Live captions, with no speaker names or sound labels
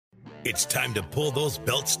It's time to pull those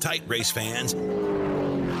belts tight, race fans.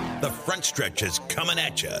 The front stretch is coming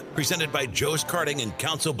at you, presented by Joe's Karting in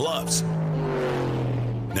Council Bluffs.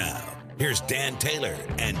 Now, here's Dan Taylor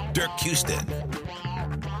and Dirk Houston.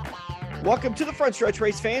 Welcome to the front stretch,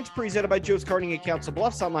 race fans, presented by Joe's Karting in Council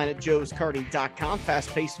Bluffs, online at joeskarting.com.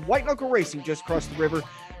 Fast-paced white knuckle racing just across the river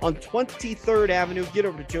on 23rd Avenue. Get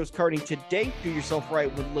over to Joe's Karting today. Do yourself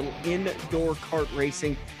right with a little indoor kart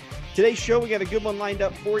racing. Today's show, we got a good one lined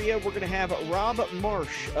up for you. We're going to have Rob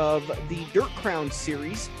Marsh of the Dirt Crown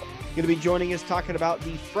Series going to be joining us, talking about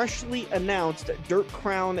the freshly announced Dirt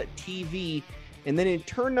Crown TV. And then in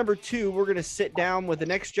turn number 2, we're going to sit down with the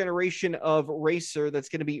next generation of racer. That's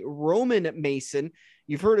going to be Roman Mason.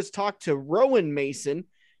 You've heard us talk to Rowan Mason,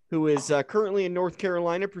 who is currently in North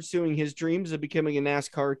Carolina pursuing his dreams of becoming a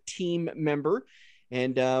NASCAR team member.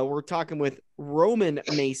 And we're talking with Roman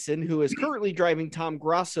Mason, who is currently driving Tom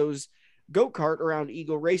Grosso's go-kart around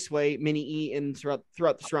Eagle Raceway, Mini E, and throughout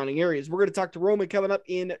the surrounding areas. We're going to talk to Roman coming up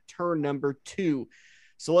in turn number 2.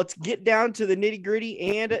 So let's get down to the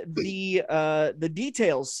nitty-gritty and the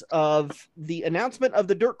details of the announcement of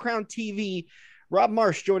the Dirt Crown TV. Rob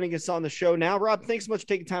Marsh joining us on the show now. Rob, thanks so much for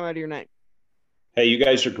taking time out of your night. Hey, you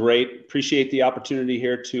guys are great. Appreciate the opportunity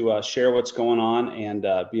here to share what's going on and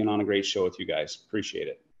being on a great show with you guys. Appreciate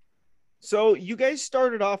it. So you guys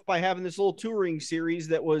started off by having this little touring series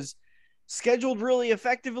that was scheduled really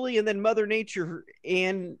effectively, and then Mother Nature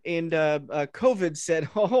and COVID said,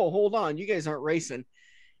 "Oh, hold on, you guys aren't racing."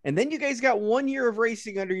 And then you guys got 1 year of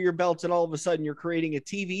racing under your belts, and all of a sudden you're creating a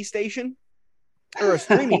TV station or a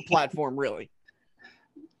streaming platform, really.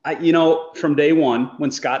 From day one,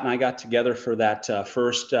 when Scott and I got together for that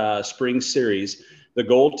first spring series, the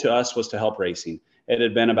goal to us was to help racing. It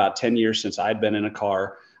had been about 10 years since I'd been in a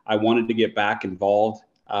car. I wanted to get back involved.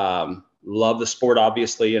 Love the sport,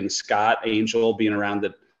 obviously, and Scott Angel being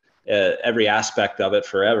around every aspect of it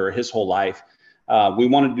forever, his whole life. We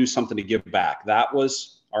wanted to do something to give back. That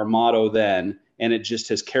was our motto then, and it just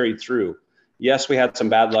has carried through. Yes, we had some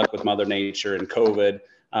bad luck with Mother Nature and COVID.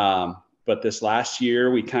 But this last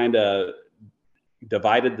year, we kind of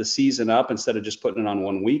divided the season up. Instead of just putting it on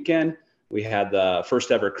one weekend, we had the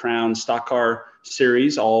first ever Crown Stock Car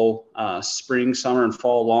Series all spring, summer, and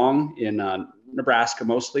fall long in Nebraska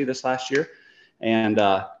mostly this last year. And,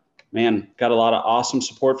 got a lot of awesome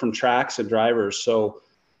support from tracks and drivers. So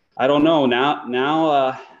I don't know.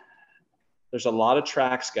 Now there's a lot of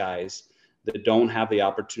tracks guys that don't have the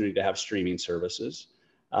opportunity to have streaming services.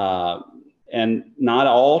 And not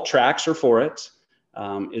all tracks are for it.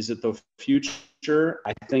 Is it the future?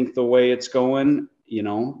 I think the way it's going,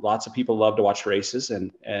 lots of people love to watch races,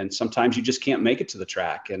 and sometimes you just can't make it to the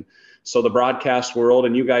track. And so the broadcast world,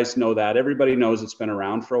 and you guys know that, everybody knows it's been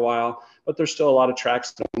around for a while, but there's still a lot of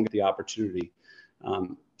tracks that don't get the opportunity.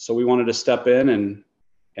 So we wanted to step in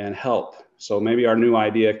and help. So maybe our new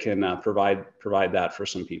idea can provide that for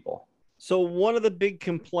some people. So one of the big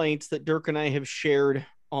complaints that Dirk and I have shared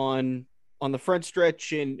on the front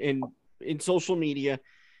stretch and in social media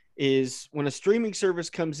is when a streaming service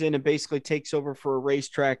comes in and basically takes over for a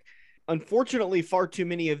racetrack. Unfortunately, far too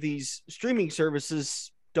many of these streaming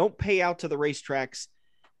services don't pay out to the racetracks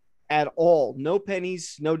at all. No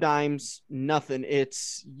pennies, no dimes, nothing.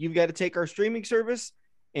 It's, you've got to take our streaming service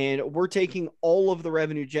and we're taking all of the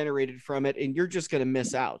revenue generated from it, and you're just going to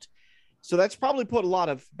miss out. So that's probably put a lot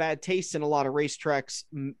of bad taste in a lot of racetracks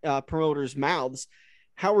promoters' mouths.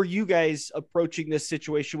 How are you guys approaching this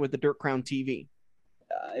situation with the Dirt Crown TV?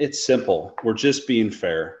 It's simple. We're just being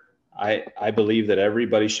fair. I believe that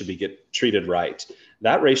everybody should get treated right.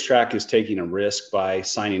 That racetrack is taking a risk by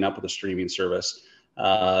signing up with a streaming service.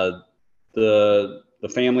 The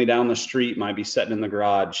family down the street might be sitting in the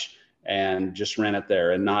garage and just rent it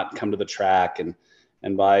there and not come to the track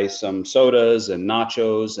and buy some sodas and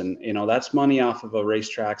nachos. And, that's money off of a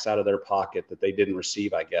racetrack's out of their pocket that they didn't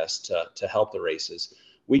receive, I guess, to help the races.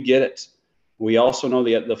 We get it. We also know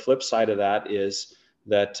the flip side of that is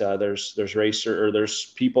that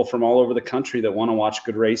there's people from all over the country that want to watch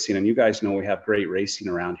good racing. And you guys know we have great racing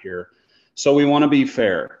around here. So we want to be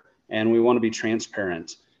fair and we want to be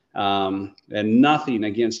transparent. And nothing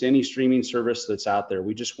against any streaming service that's out there.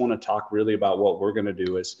 We just want to talk really about what we're going to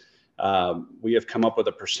do is we have come up with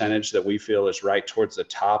a percentage that we feel is right towards the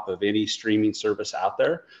top of any streaming service out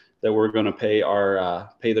there that we're going to pay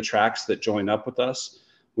the tracks that join up with us.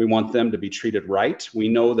 We want them to be treated right. We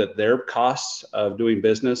know that their costs of doing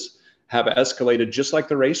business have escalated just like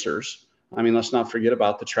the racers. I mean, let's not forget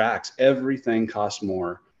about the tracks. Everything costs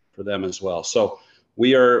more for them as well. So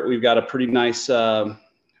we've got a pretty nice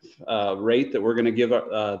rate that we're going to give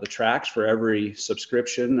the tracks for every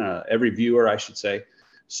subscription, every viewer, I should say.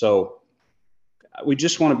 So we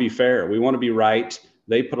just want to be fair. We want to be right.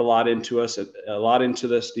 They put a lot into us, a lot into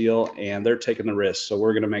this deal, and they're taking the risk. So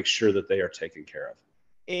we're going to make sure that they are taken care of.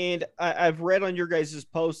 And I've read on your guys'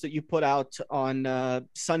 post that you put out on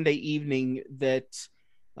Sunday evening that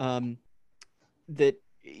that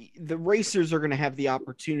the racers are going to have the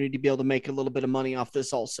opportunity to be able to make a little bit of money off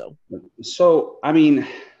this also. So, I mean,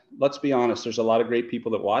 let's be honest. There's a lot of great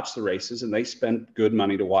people that watch the races, and they spend good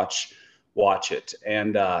money to watch it.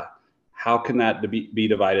 And how can that be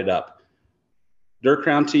divided up? Dirt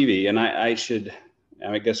Crown TV, and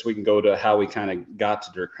I guess we can go to how we kind of got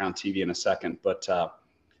to Dirt Crown TV in a second, but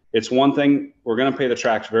it's one thing, we're going to pay the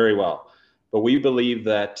tracks very well, but we believe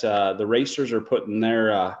that the racers are putting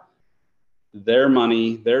their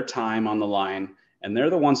money, their time on the line, and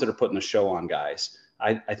they're the ones that are putting the show on, guys.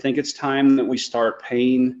 I think it's time that we start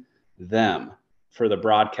paying them for the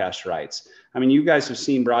broadcast rights. I mean, you guys have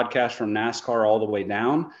seen broadcasts from NASCAR all the way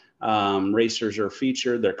down. Racers are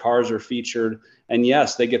featured, their cars are featured, and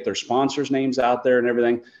yes, they get their sponsors' names out there and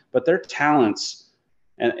everything, but their talents,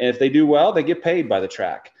 and if they do well, they get paid by the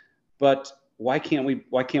track. But why can't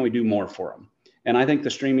we do more for them? And I think the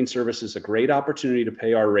streaming service is a great opportunity to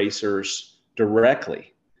pay our racers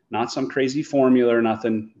directly, not some crazy formula or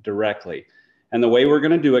nothing, directly. And the way we're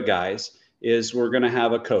going to do it, guys, is we're going to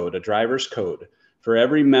have a code, a driver's code, for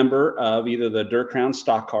every member of either the Dirt Crown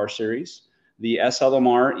Stock Car Series, the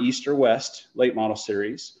SLMR East or West Late Model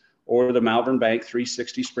Series, or the Malvern Bank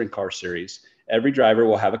 360 Sprint Car Series. Every driver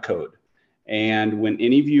will have a code. And when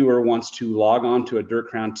any viewer wants to log on to a Dirt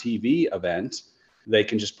Crown TV event, they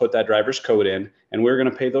can just put that driver's code in, and we're going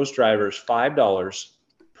to pay those drivers $5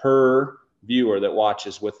 per viewer that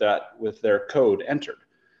watches with their code entered.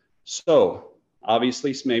 So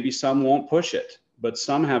obviously, maybe some won't push it, but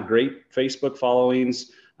some have great Facebook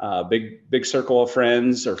followings, big circle of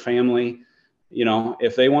friends or family. You know,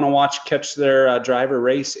 if they want to catch their driver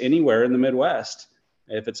race anywhere in the Midwest,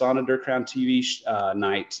 if it's on a Dirt Crown TV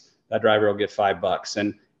night, that driver will get $5.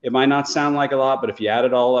 And it might not sound like a lot, but if you add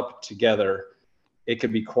it all up together, it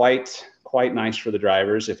could be quite nice for the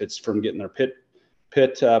drivers if it's from getting their pit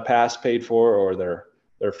pass paid for or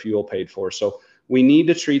their fuel paid for. So we need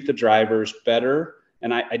to treat the drivers better.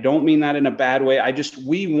 And I don't mean that in a bad way.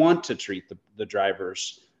 We want to treat the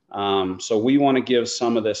drivers. So we want to give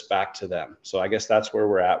some of this back to them. So I guess that's where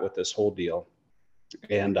we're at with this whole deal.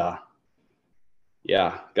 And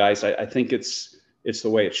yeah, guys, I think it's the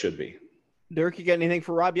way it should be. Dirk, you got anything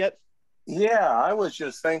for Rob yet? Yeah, I was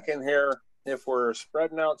just thinking here, if we're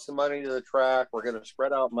spreading out some money to the track, we're going to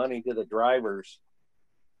spread out money to the drivers.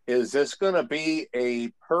 Is this going to be a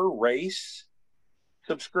per race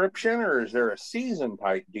subscription, or is there a season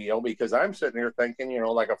type deal? Because I'm sitting here thinking,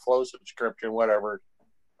 like a flow subscription, whatever,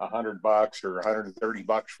 $100 or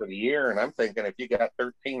 $130 for the year. And I'm thinking if you got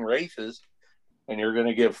 13 races and you're going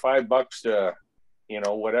to give $5 to,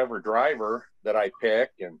 whatever driver that I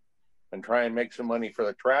pick and try and make some money for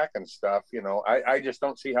the track and stuff, I just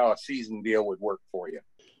don't see how a season deal would work for you.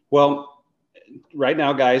 Well, right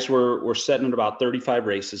now, guys, we're setting at about 35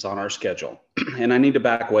 races on our schedule, and I need to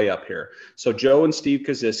back way up here. So Joe and Steve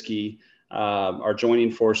Kaziski are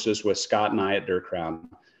joining forces with Scott and I at Dirt Crown.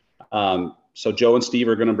 So Joe and Steve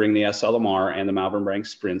are going to bring the SLMR and the Malvern Bank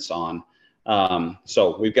Sprints on.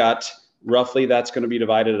 So we've got roughly, that's going to be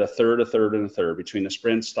divided at a third, and a third between the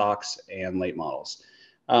sprint, stocks, and late models.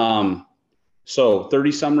 So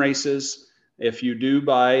 30 some races. If you do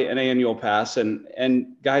buy an annual pass, and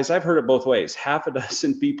guys, I've heard it both ways. Half a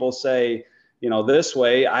dozen people say, this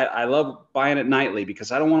way, I love buying it nightly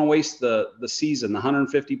because I don't want to waste the season, the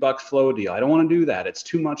 $150 flow deal. I don't want to do that. It's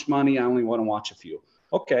too much money. I only want to watch a few.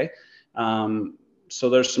 Okay. So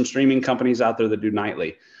there's some streaming companies out there that do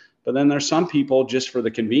nightly, but then there's some people just for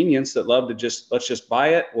the convenience that love to let's just buy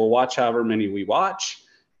it. We'll watch however many we watch,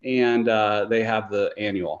 and they have the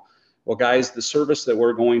annual. Well, guys, the service that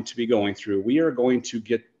we're going to be going through, we're going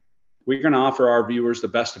to offer our viewers the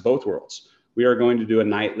best of both worlds. We are going to do a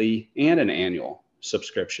nightly and an annual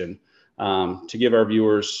subscription to give our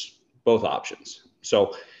viewers both options.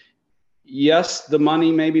 So yes, the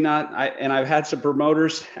money, maybe not. And I've had some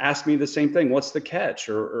promoters ask me the same thing. What's the catch?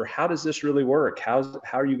 Or how does this really work? How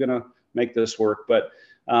are you going to make this work? But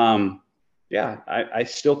yeah, I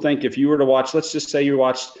still think if you were to watch, let's just say you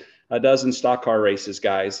watched a dozen stock car races,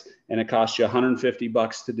 guys, and it costs you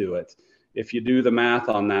 $150 to do it. If you do the math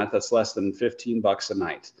on that, that's less than $15 a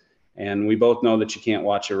night. And we both know that you can't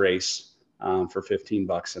watch a race for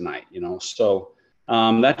 $15 a night, So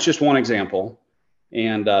that's just one example.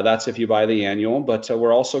 And that's if you buy the annual, but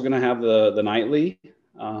we're also going to have the nightly,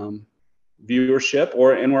 viewership,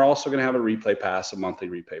 and we're also going to have a replay pass, a monthly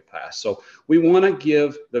replay pass. So we want to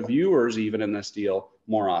give the viewers, even in this deal,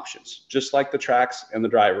 more options, just like the tracks and the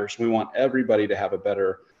drivers. We want everybody to have a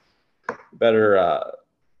better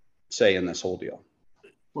say in this whole deal.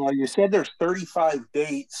 Well, you said there's 35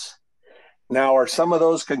 dates. Now, are some of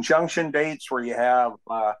those conjunction dates where you have,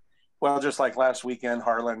 just like last weekend,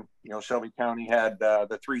 Harlan, Shelby County had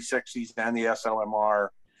the 360s and the SLMR.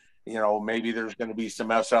 Maybe there's going to be some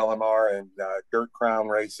SLMR and dirt crown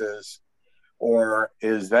races, or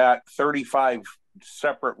is that 35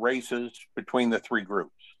 separate races between the three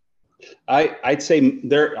groups? I'd say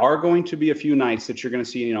there are going to be a few nights that you're going to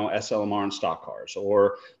see, SLMR and stock cars,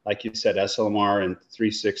 or like you said, SLMR and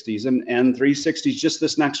 360s and 360s. Just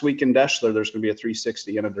this next week in Deschler, there's going to be a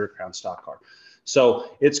 360 and a dirt crown stock car.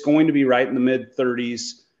 So it's going to be right in the mid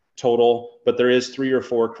 30s total, but there is 3 or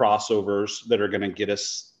 4 crossovers that are going to get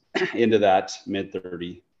us into that mid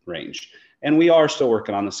 30 range. And we are still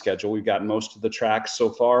working on the schedule. We've got most of the tracks so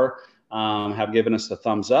far have given us the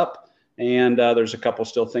thumbs up, and there's a couple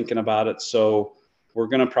still thinking about it. So we're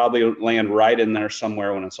going to probably land right in there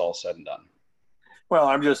somewhere when it's all said and done. Well,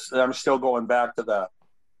 I'm still going back to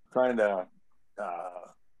trying to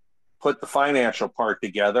put the financial part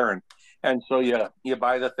together. And so you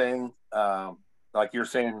buy the thing, like you're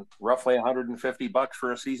saying, roughly $150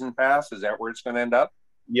 for a season pass. Is that where it's going to end up?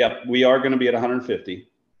 Yep, we are going to be at 150.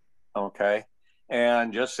 Okay.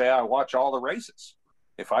 And just say I watch all the races.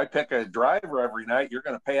 If I pick a driver every night, you're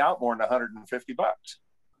going to pay out more than $150.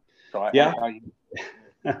 So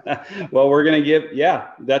Well, we're going to give,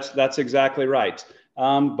 that's exactly right.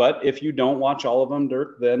 But if you don't watch all of them,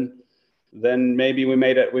 Dirk, then maybe we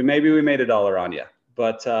made $1 on you.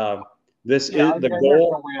 But this is the goal. There's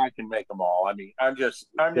no way I can make them all. I mean, I'm just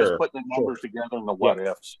putting the numbers together and the what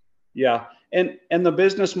ifs. Yeah. And the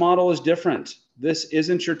business model is different. This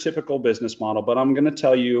isn't your typical business model, but I'm going to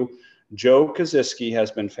tell you, Joe Koziski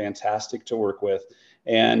has been fantastic to work with.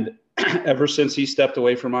 And ever since he stepped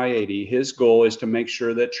away from I-80, his goal is to make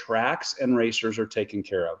sure that tracks and racers are taken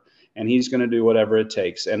care of. And he's going to do whatever it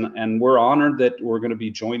takes. And we're honored that we're going to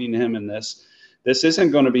be joining him in this. This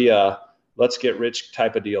isn't going to be a let's get rich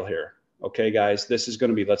type of deal here. Okay, guys, this is going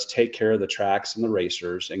to be let's take care of the tracks and the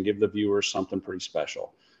racers and give the viewers something pretty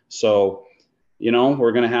special. So,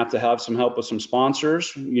 we're going to have some help with some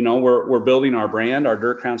sponsors. We're building our brand. Our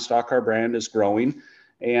Dirt Crown Stock Car brand is growing,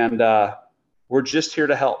 and we're just here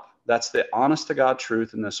to help. That's the honest to God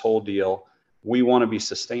truth in this whole deal. We want to be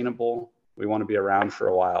sustainable. We want to be around for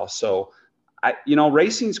a while. So,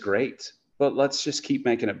 racing's great, but let's just keep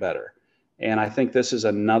making it better. And I think this is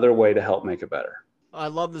another way to help make it better. I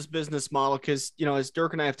love this business model because, as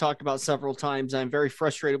Dirk and I have talked about several times, I'm very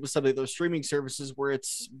frustrated with some of those streaming services where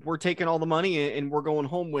we're taking all the money and we're going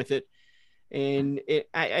home with it. And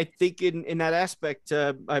I think in that aspect,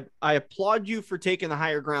 I applaud you for taking the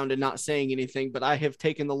higher ground and not saying anything, but I have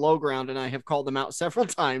taken the low ground and I have called them out several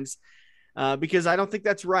times because I don't think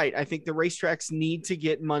that's right. I think the racetracks need to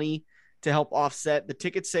get money to help offset the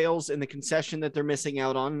ticket sales and the concession that they're missing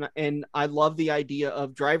out on. And I love the idea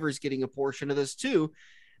of drivers getting a portion of this too,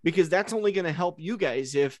 because that's only going to help you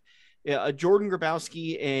guys. If Jordan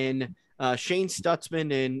Grabowski and Shane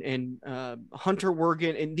Stutzman and Hunter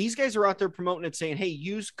Wergen, and these guys are out there promoting it saying, hey,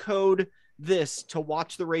 use code this to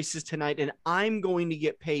watch the races tonight, and I'm going to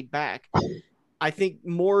get paid back. I think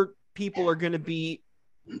more people are going to be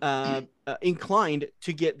inclined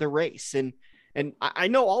to get the race. And I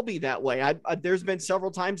know I'll be that way. There's been several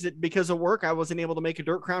times that because of work, I wasn't able to make a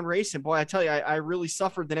dirt crown race. And boy, I tell you, I really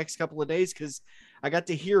suffered the next couple of days because I got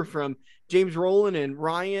to hear from James Rowland and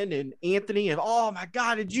Ryan and Anthony and, oh my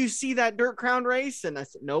God, did you see that dirt crown race? And I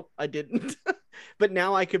said, nope, I didn't. But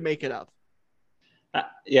now I could make it up.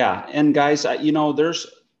 Yeah. And guys, there's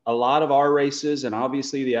a lot of our races and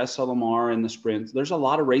obviously the SLMR and the sprints. There's a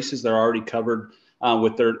lot of races that are already covered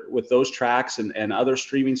with those tracks and other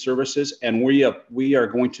streaming services, and we are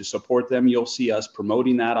going to support them. You'll see us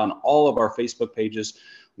promoting that on all of our Facebook pages.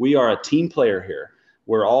 We are a team player here.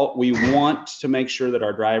 We want to make sure that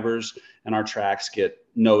our drivers and our tracks get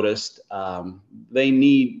noticed. They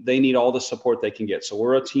need all the support they can get. So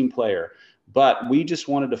we're a team player, but we just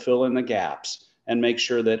wanted to fill in the gaps and make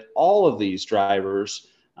sure that all of these drivers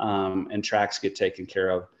and tracks get taken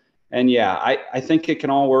care of. And yeah, I think it can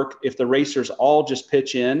all work if the racers all just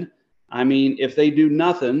pitch in. I mean, if they do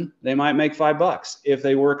nothing, they might make $5. If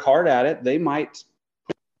they work hard at it, they might,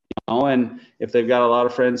 and if they've got a lot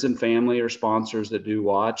of friends and family or sponsors that do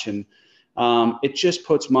watch, and it just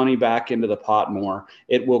puts money back into the pot more.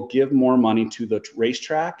 It will give more money to the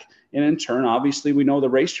racetrack. And in turn, obviously, we know the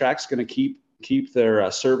racetrack's going to keep their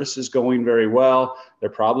services going very well. They're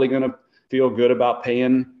probably going to feel good about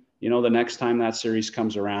paying, the next time that series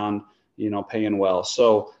comes around, paying well.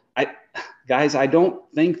 So guys, I don't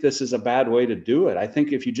think this is a bad way to do it. I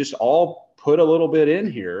think if you just all put a little bit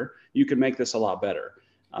in here, you can make this a lot better.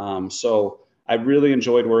 So I really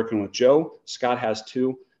enjoyed working with Joe. Scott has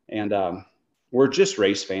too. And we're just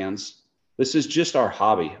race fans. This is just our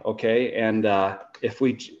hobby. Okay. And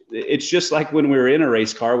it's just like when we were in a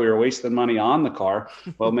race car, we were wasting money on the car.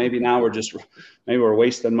 Well, maybe now we're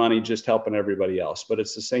wasting money just helping everybody else, but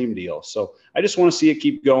it's the same deal. So I just want to see it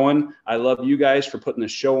keep going. I love you guys for putting the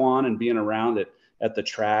show on and being around it at the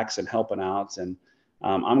tracks and helping out. And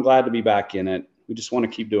I'm glad to be back in it. We just want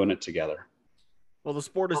to keep doing it together. Well, the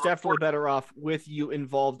sport is definitely better off with you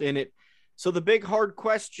involved in it. So the big hard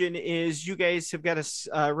question is, you guys have got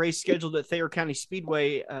a race scheduled at Thayer County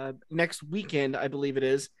Speedway next weekend, I believe it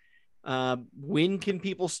is. When can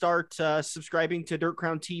people start subscribing to Dirt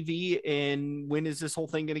Crown TV, and when is this whole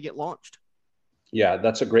thing going to get launched? Yeah,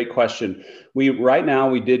 that's a great question. Right now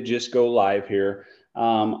we did just go live here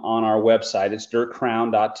on our website. It's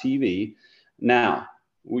dirtcrown.tv. Now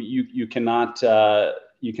you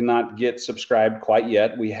cannot get subscribed quite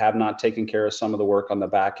yet. We have not taken care of some of the work on the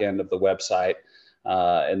back end of the website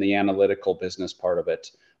and the analytical business part of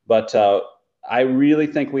it. But I really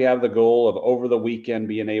think we have the goal of over the weekend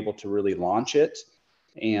being able to really launch it.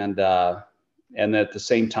 And at the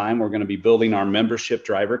same time, we're going to be building our membership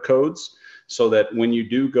driver codes so that when you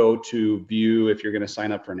do go to view, if you're going to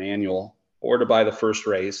sign up for an annual or to buy the first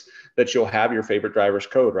race, that you'll have your favorite driver's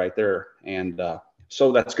code right there. And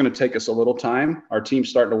so that's going to take us a little time. Our team's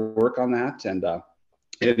starting to work on that. And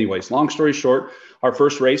anyways, long story short, our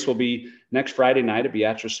first race will be next Friday night at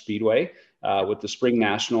Beatrice Speedway with the Spring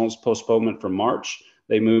Nationals postponement from March.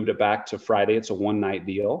 They moved it back to Friday. It's a one-night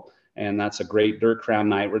deal. And that's a great Dirt Crown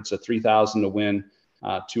night where it's a $3,000 to win,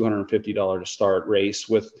 $250 to start race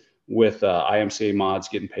with IMCA mods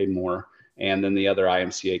getting paid more, and then the other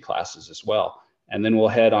IMCA classes as well. And then we'll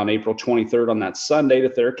head on April 23rd on that Sunday to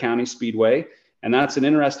Thayer County Speedway. And that's an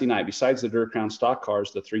interesting night. Besides the Dirt Crown stock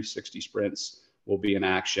cars, the 360 sprints will be in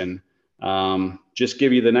action. Just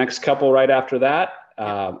give you the next couple right after that.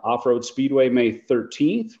 Off-Road Speedway, May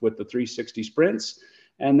 13th with the 360 sprints.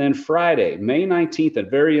 And then Friday, May 19th, a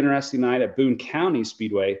very interesting night at Boone County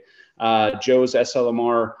Speedway. Joe's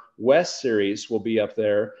SLMR West Series will be up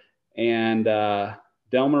there. And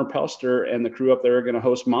Delmer Pelster and the crew up there are going to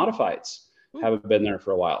host modifieds. Haven't been there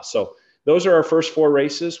for a while. So those are our first four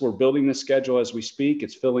races. We're building the schedule as we speak.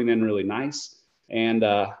 It's filling in really nice. And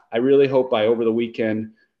I really hope by over the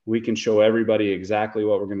weekend, we can show everybody exactly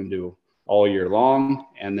what we're going to do all year long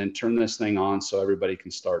and then turn this thing on so everybody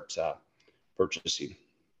can start purchasing.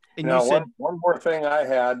 And now, one more thing I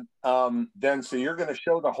had, then, so you're going to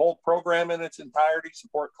show the whole program in its entirety,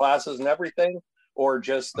 support classes and everything, or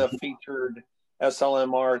just the featured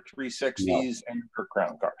SLMR 360s and Dirt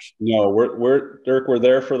Crown cars? No, we're Dirk. We're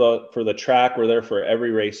there for the track. We're there for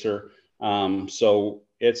every racer. So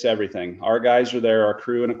it's everything. Our guys are there. Our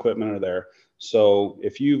crew and equipment are there. So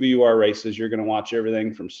if you view our races, you're going to watch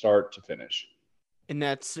everything from start to finish. And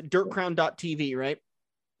that's dirtcrown.tv, right?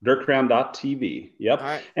 Dirtcrown.tv. Yep. All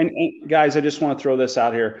right. And guys, I just want to throw this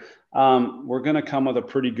out here. We're going to come with a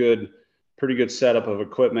pretty good setup of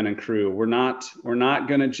equipment and crew. We're not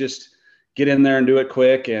going to just get in there and do it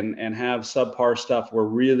quick and have subpar stuff. We're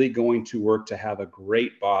really going to work to have a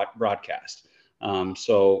great broadcast.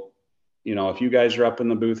 So, if you guys are up in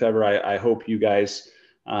the booth ever, I hope you guys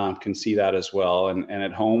can see that as well. And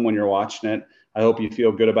at home when you're watching it, I hope you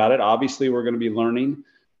feel good about it. Obviously, we're going to be learning,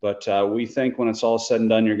 but we think when it's all said and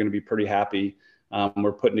done, you're going to be pretty happy.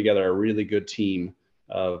 We're putting together a really good team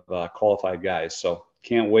of qualified guys. So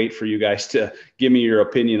can't wait for you guys to give me your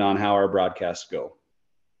opinion on how our broadcasts go.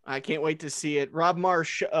 I can't wait to see it. Rob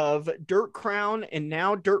Marsh of Dirt Crown and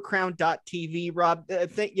now dirtcrown.tv. Rob,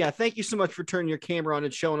 thank you so much for turning your camera on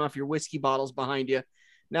and showing off your whiskey bottles behind you.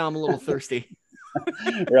 Now I'm a little thirsty.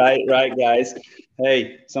 Right, guys.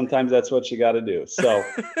 Hey, sometimes that's what you got to do. So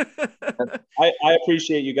I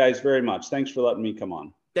appreciate you guys very much. Thanks for letting me come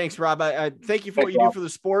on. Thanks, Rob. I thank you for what you do for the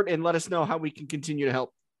sport, and let us know how we can continue to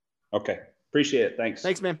help. Okay. Appreciate it. Thanks.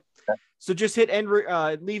 Thanks, man. So just hit end,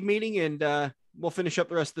 leave meeting, and we'll finish up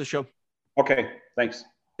the rest of the show. Okay. Thanks.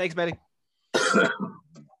 Thanks, Betty.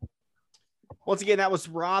 Once again, that was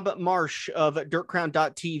Rob Marsh of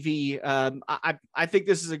dirtcrown.tv. I think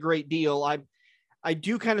this is a great deal. I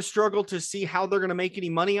do kind of struggle to see how they're going to make any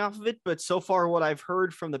money off of it, but so far what I've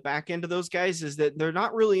heard from the back end of those guys is that they're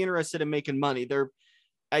not really interested in making money.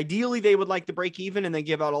 Ideally, they would like to break even and then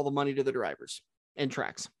give out all the money to the drivers and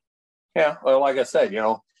tracks. Yeah, well, like I said,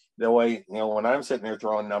 the way, when I'm sitting there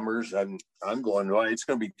throwing numbers, and I'm going, well, it's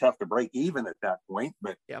going to be tough to break even at that point.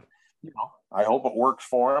 But Yeah, I hope it works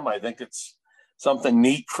for them. I think it's something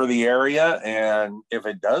neat for the area, and if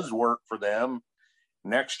it does work for them,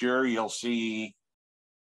 next year you'll see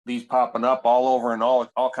these popping up all over in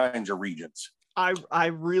all kinds of regions. I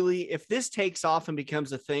really, if this takes off and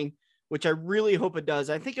becomes a thing, which I really hope it does,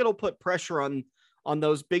 I think it'll put pressure on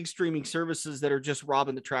those big streaming services that are just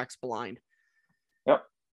robbing the tracks blind. Yep.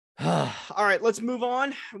 All right, let's move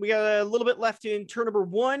on. We got a little bit left in turn number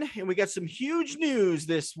 1, and we got some huge news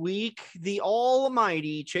this week. The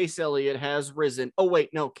almighty Chase Elliott has risen. Oh,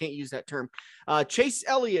 wait, no, can't use that term. Chase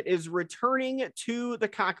Elliott is returning to the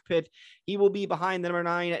cockpit. He will be behind the number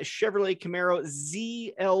 9 Chevrolet Camaro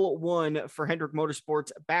ZL1 for Hendrick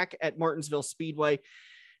Motorsports back at Martinsville Speedway.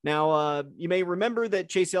 Now, you may remember that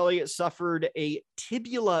Chase Elliott suffered a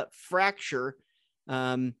tibia fracture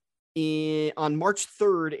on March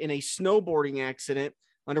 3rd in a snowboarding accident,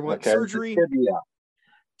 underwent surgery.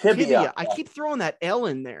 Tibia. I keep throwing that L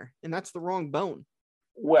in there, and that's the wrong bone.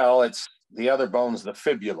 Well, it's the other bone's the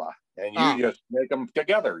fibula, and you just make them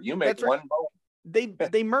together. You make one bone.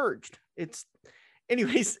 They merged.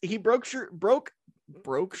 Anyways, he broke.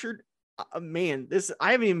 Man,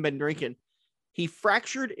 I haven't even been drinking. He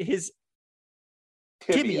fractured his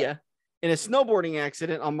tibia in a snowboarding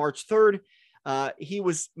accident on March 3rd. He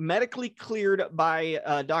was medically cleared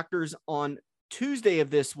by doctors on Tuesday of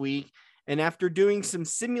this week. And after doing some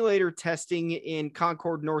simulator testing in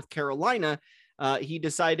Concord, North Carolina, he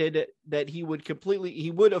decided that he would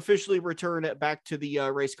officially return back to the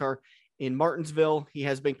race car in Martinsville. He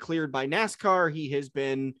has been cleared by NASCAR. He has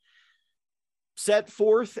been set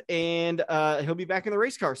forth, and he'll be back in the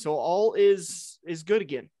race car. So all is good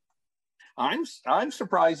again. I'm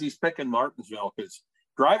surprised he's picking Martinsville, because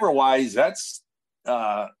driver wise, that's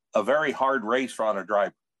a very hard race for a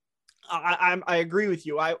driver. I agree with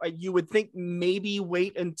you. You would think maybe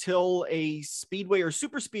wait until a speedway or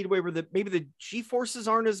super speedway where maybe the G forces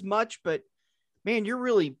aren't as much, but man, you're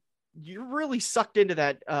really sucked into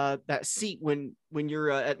that seat when you're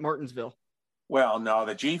at Martinsville. Well, no,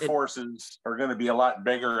 the G forces are going to be a lot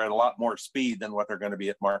bigger and a lot more speed than what they're going to be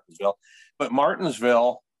at Martinsville. But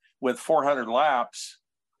Martinsville, with 400 laps,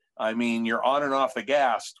 I mean, you're on and off the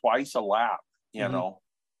gas twice a lap, so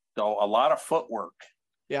a lot of footwork.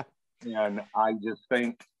 Yeah. And I just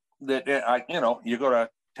think that, you go to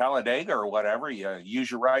Talladega or whatever, you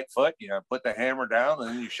use your right foot, you put the hammer down, and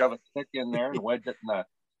then you shove a stick in there and wedge it in the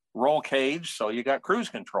roll cage. So you got cruise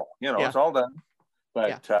control, It's all done.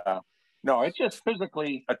 But no, it's just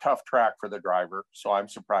physically a tough track for the driver. So I'm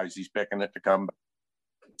surprised he's picking it to come back.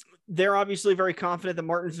 They're obviously very confident that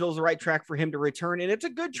Martinsville is the right track for him to return. And it's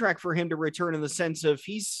a good track for him to return in the sense of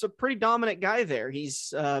he's a pretty dominant guy there.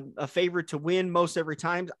 He's a favorite to win most every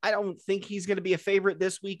time. I don't think he's going to be a favorite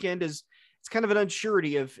this weekend. It's kind of an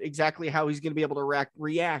unsurety of exactly how he's going to be able to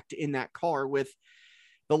react in that car with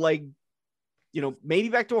the leg, maybe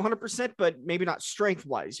back to 100%, but maybe not strength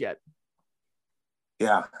wise yet.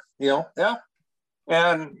 Yeah.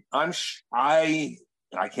 And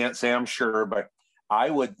I can't say I'm sure, but I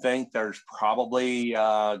would think there's probably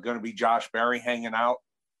going to be Josh Berry hanging out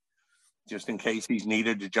just in case he's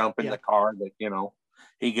needed to jump in the car, that,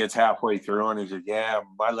 he gets halfway through and he says, yeah,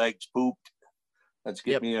 my leg's pooped. Let's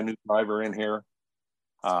get me a new driver in here.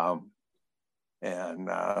 I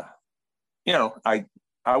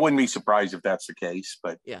wouldn't be surprised if that's the case,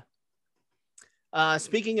 but yeah.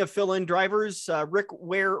 Speaking of fill-in drivers, Rick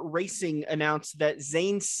Ware Racing announced that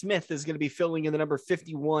Zane Smith is going to be filling in the number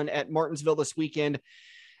 51 at Martinsville this weekend,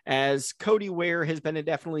 as Cody Ware has been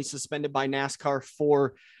indefinitely suspended by NASCAR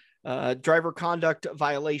for driver conduct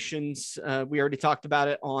violations. We already talked about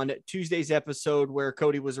it on Tuesday's episode, where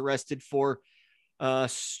Cody was arrested for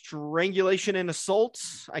strangulation and assault.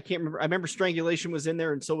 I can't remember. I remember strangulation was in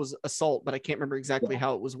there, and so was assault, but I can't remember exactly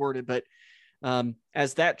how it was worded. But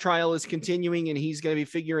as that trial is continuing and he's going to be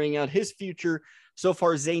figuring out his future, so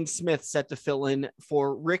far Zane Smith set to fill in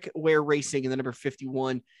for Rick Ware Racing in the number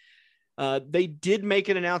 51. They did make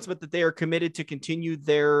an announcement that they are committed to continue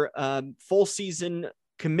their full season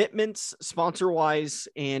commitments, sponsor wise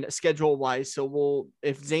and schedule wise. So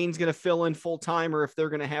if Zane's going to fill in full time, or if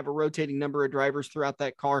they're going to have a rotating number of drivers throughout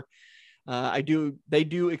that car, they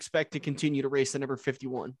do expect to continue to race the number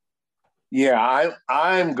 51. Yeah,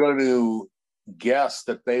 I'm going to guess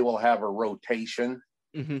that they will have a rotation.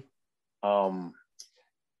 Because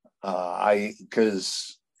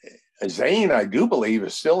Zane, I do believe,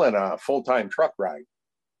 is still in a full-time truck ride.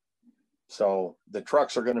 So the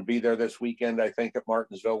trucks are going to be there this weekend, I think, at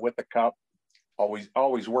Martinsville with the Cup.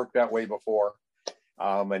 Always worked that way before.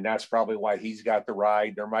 And that's probably why he's got the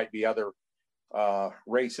ride. There might be other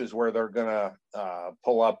races where they're going to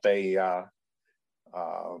pull up a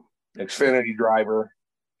Xfinity driver,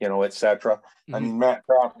 etc. I mean, Matt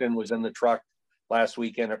Crofton was in the truck last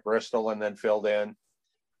weekend at Bristol and then filled in.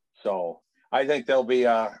 So I think there'll be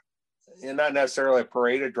not necessarily a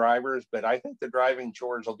parade of drivers, but I think the driving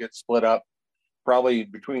chores will get split up probably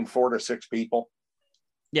between 4 to 6 people.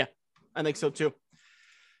 Yeah, I think so too.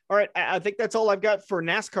 All right. I think that's all I've got for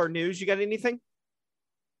NASCAR news. You got anything?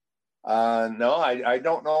 No, I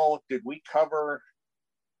don't know. Did we cover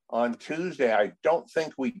on Tuesday? I don't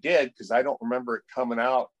think we did, because I don't remember it coming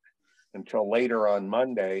out until later on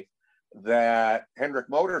Monday, that Hendrick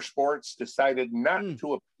Motorsports decided not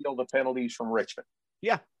to appeal the penalties from Richmond.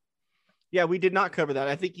 Yeah. Yeah, we did not cover that.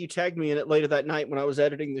 I think you tagged me in it later that night when I was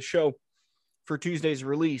editing the show for Tuesday's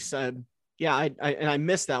release. I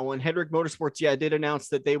missed that one. Hendrick Motorsports, did announce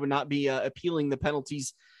that they would not be appealing the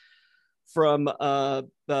penalties from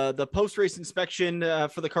the post-race inspection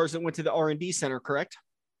for the cars that went to the R&D center, correct?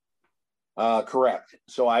 Correct.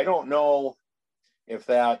 So I don't know if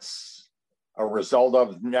that's a result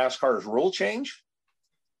of NASCAR's rule change.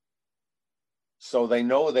 So they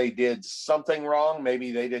know they did something wrong.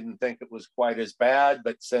 Maybe they didn't think it was quite as bad,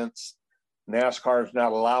 but since NASCAR is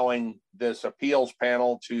not allowing this appeals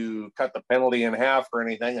panel to cut the penalty in half or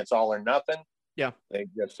anything, it's all or nothing. Yeah. They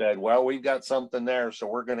just said, well, we've got something there, so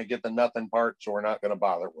we're going to get the nothing part, so we're not going to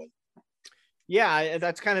bother with it. Yeah,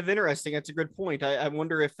 that's kind of interesting. That's a good point. I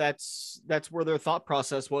wonder if that's where their thought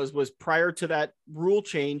process was prior to that rule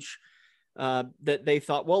change, that they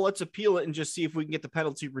thought, well, let's appeal it and just see if we can get the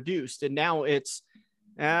penalty reduced. And now it's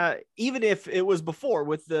even if it was before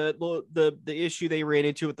with the issue they ran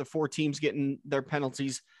into with the 4 teams getting their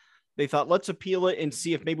penalties, they thought, let's appeal it and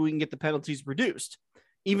see if maybe we can get the penalties reduced.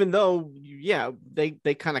 Even though,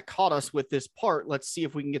 they kind of caught us with this part, let's see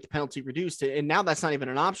if we can get the penalty reduced. And now that's not even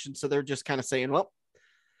an option. So they're just kind of saying, well,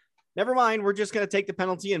 never mind. We're just going to take the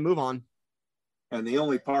penalty and move on. And the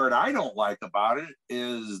only part I don't like about it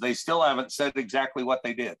is they still haven't said exactly what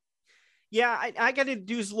they did. Yeah, I got to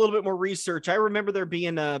do a little bit more research. I remember there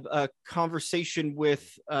being a conversation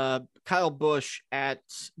with Kyle Busch at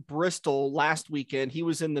Bristol last weekend. He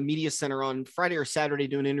was in the media center on Friday or Saturday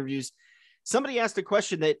doing interviews. Somebody asked a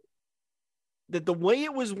question that the way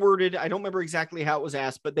it was worded, I don't remember exactly how it was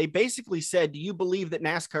asked, but they basically said, do you believe that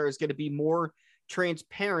NASCAR is going to be more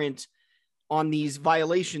transparent on these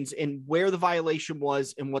violations and where the violation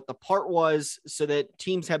was and what the part was so that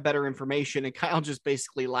teams have better information? And Kyle just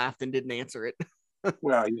basically laughed and didn't answer it.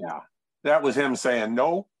 Well, yeah, that was him saying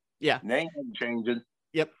no. Yeah. Name changing.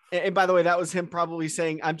 Yep. And by the way, that was him probably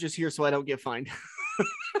saying, I'm just here so I don't get fined.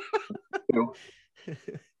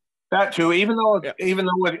 That too, even though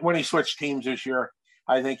when he switched teams this year,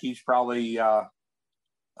 I think he's probably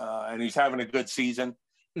and he's having a good season.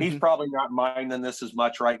 He's probably not minding this as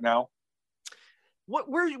much right now.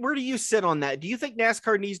 Where do you sit on that? Do you think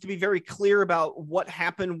NASCAR needs to be very clear about what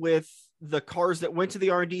happened with the cars that went to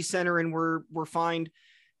the R&D center and were fined?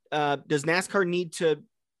 Does NASCAR need to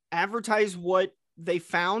advertise what they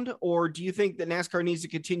found, or do you think that NASCAR needs to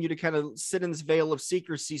continue to kind of sit in this veil of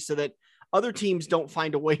secrecy so that other teams don't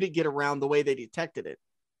find a way to get around the way they detected it?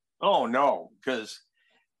 Oh, no, because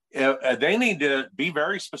they need to be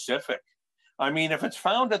very specific. I mean, if it's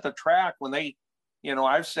found at the track when they,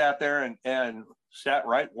 I've sat there and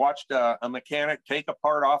watched a mechanic take a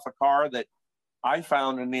part off a car that I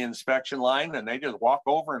found in the inspection line, and they just walk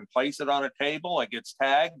over and place it on a table. It gets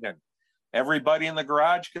tagged and everybody in the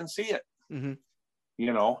garage can see it.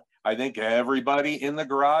 I think everybody in the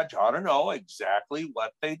garage ought to know exactly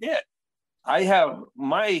what they did. I have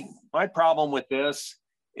my problem with this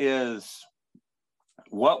is,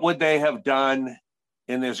 what would they have done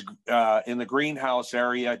in this in the greenhouse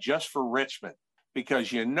area just for Richmond? Because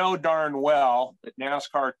darn well that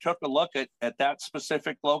NASCAR took a look at that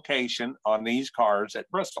specific location on these cars at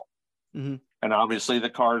Bristol. And obviously the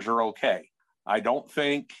cars are okay. I don't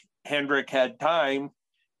think Hendrick had time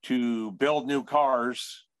to build new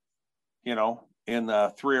cars, in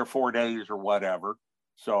the 3 or 4 days or whatever.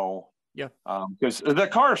 So, yeah, because the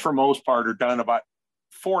cars for most part are done about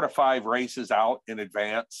 4 to 5 races out in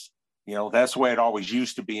advance. That's the way it always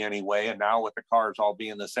used to be anyway. And now with the cars all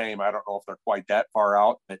being the same, I don't know if they're quite that far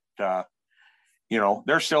out, but,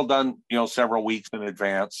 they're still done, several weeks in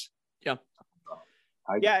advance. Yeah.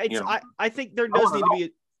 I think there does need to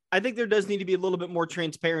be, I think there does need to be a little bit more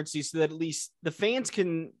transparency so that at least the fans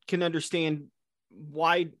can understand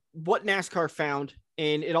what NASCAR found.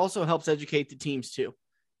 And it also helps educate the teams too.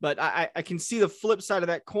 But I can see the flip side of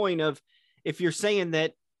that coin of, if you're saying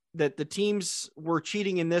that that the teams were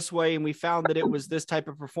cheating in this way, and we found that it was this type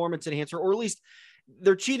of performance enhancer, or at least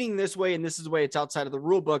they're cheating this way, and this is the way it's outside of the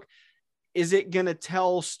rule book. Is it going to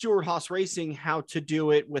tell Stewart-Haas Racing how to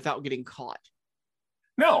do it without getting caught?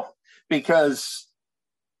 No, because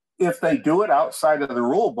if they do it outside of the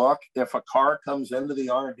rule book, if a car comes into the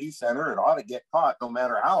R&D center, it ought to get caught no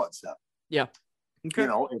matter how it's done. Yeah. Okay. You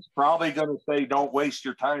know, it's probably going to say, don't waste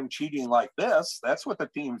your time cheating like this. That's what the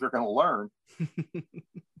teams are going to learn.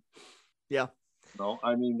 Yeah. No,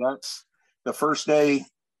 I mean, that's the first day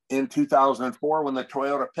in 2004 when the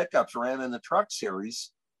Toyota pickups ran in the truck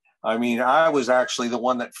series. I mean, I was actually the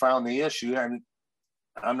one that found the issue, and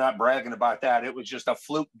I'm not bragging about that. It was just a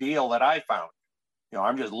fluke deal that I found. You know,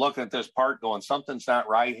 I'm just looking at this part going, something's not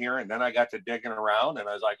right here. And then I got to digging around and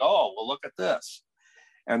I was like, oh, well, look at this.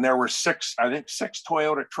 And there were six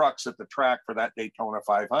Toyota trucks at the track for that Daytona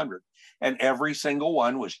 500. And every single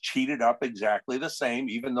one was cheated up exactly the same,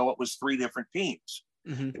 even though it was 3 different teams.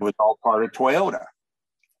 Mm-hmm. It was all part of Toyota.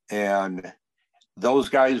 And those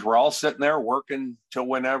guys were all sitting there working till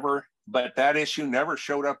whenever, but that issue never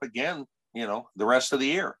showed up again, you know, the rest of the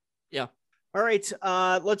year. Yeah. All right,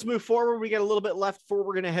 let's move forward. We got a little bit left before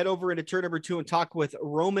we're going to head over into turn number 2 and talk with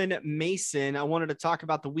Roman Mason. I wanted to talk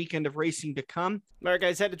about the weekend of racing to come. All right,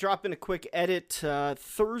 guys, had to drop in a quick edit.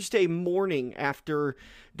 Thursday morning after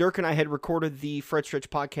Dirk and I had recorded the Fred Stretch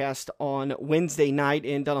podcast on Wednesday night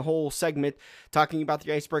and done a whole segment talking about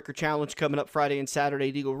the Icebreaker Challenge coming up Friday and Saturday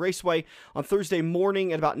at Eagle Raceway. On Thursday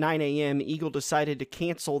morning at about 9 a.m., Eagle decided to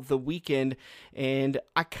cancel the weekend, and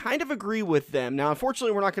I kind of agree with them. Now,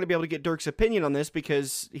 unfortunately, we're not going to be able to get Dirk's opinion on this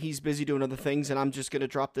because he's busy doing other things, and I'm just going to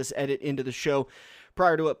drop this edit into the show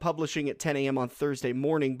prior to it publishing at 10 a.m. on Thursday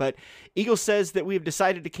morning. But Eagle says that we have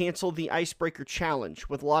decided to cancel the Icebreaker Challenge.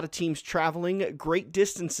 With a lot of teams traveling great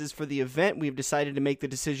distances for the event, we've decided to make the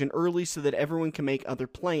decision early so that everyone can make other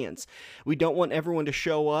plans. We don't want everyone to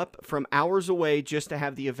show up from hours away just to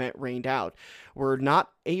have the event rained out. We're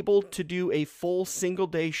not able to do a full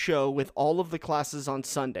single-day show with all of the classes on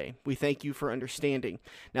Sunday. We thank you for understanding.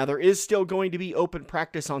 Now, there is still going to be open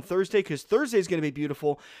practice on Thursday because Thursday is going to be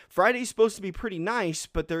beautiful. Friday's supposed to be pretty nice,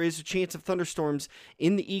 but there is a chance of thunderstorms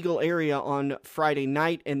in the Eagle area on Friday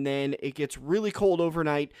night, and then it gets really cold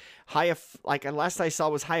overnight. High of, like last I saw,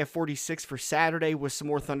 was high of 46 for Saturday with some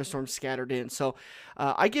more thunderstorms scattered in. So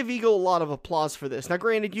I give Eagle a lot of applause for this. Now,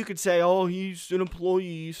 granted, you could say, oh, he's an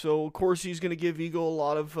employee, so of course he's going to give Eagle a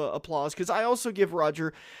lot of applause, because I also give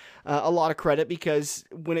Roger a lot of credit, because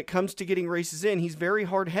when it comes to getting races in, he's very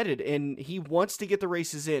hard-headed and he wants to get the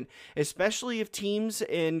races in, especially if teams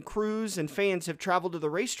and crews and fans have traveled to the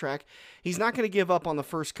racetrack. He's not going to give up on the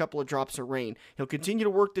first couple of drops of rain. He'll continue to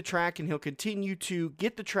work the track, and he'll continue to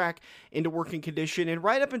get the track into working condition, and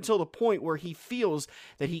right up until the point where he feels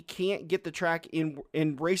that he can't get the track in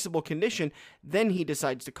raceable condition, then he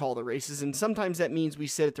decides to call the races. And sometimes that means we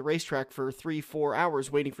sit at the racetrack for 3-4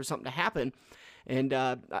 hours waiting for something to happen. And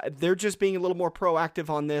they're just being a little more proactive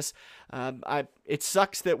on this. It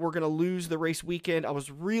sucks that we're going to lose the race weekend. I was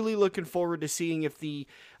really looking forward to seeing if the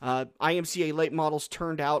IMCA late models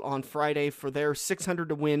turned out on Friday for their 600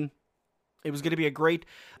 to win. It was going to be a great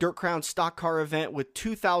Dirt Crown stock car event with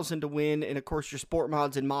 2,000 to win, and of course your sport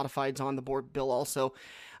mods and modifieds on the board bill also.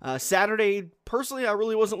 Saturday, personally, I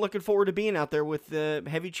really wasn't looking forward to being out there with the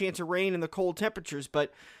heavy chance of rain and the cold temperatures,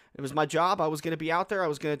 but it was my job. I was going to be out there. I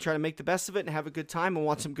was going to try to make the best of it and have a good time and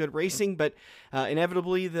watch some good racing. But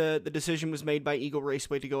inevitably, the decision was made by Eagle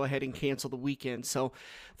Raceway to go ahead and cancel the weekend. So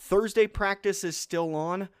Thursday practice is still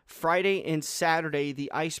on. Friday and Saturday,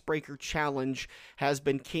 the Icebreaker Challenge has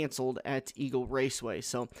been canceled at Eagle Raceway.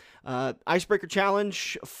 So Icebreaker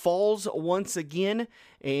Challenge falls once again,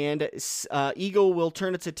 and Eagle will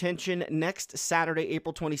turn its attention next Saturday,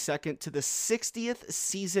 April 22nd, to the 60th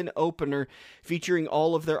season opener, featuring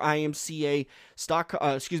all of their IMCA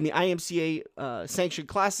sanctioned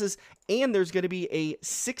classes, and there's going to be a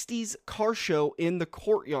 60s car show in the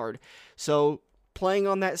courtyard. So playing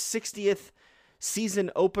on that 60th season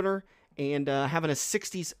opener and having a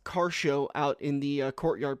 60s car show out in the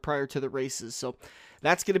courtyard prior to the races. So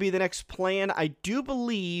that's going to be the next plan. I do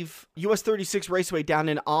believe US 36 Raceway down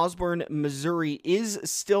in Osborne, Missouri is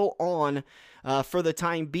still on for the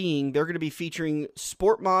time being. They're going to be featuring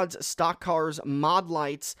sport mods, stock cars, mod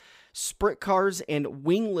lights, sprint cars, and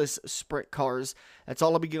wingless sprint cars. That's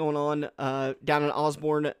all will be going on down in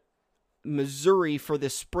Osborne, Missouri for the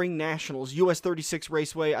Spring Nationals, US 36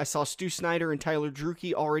 Raceway. I saw Stu Snyder and Tyler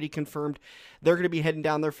Drucke already confirmed they're going to be heading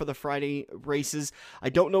down there for the Friday races. I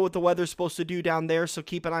don't know what the weather's supposed to do down there, so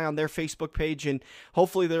keep an eye on their Facebook page, and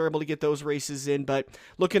hopefully they're able to get those races in. But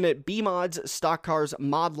looking at B-Mods, stock cars,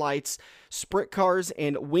 mod lights, sprint cars,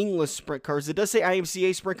 and wingless sprint cars. It does say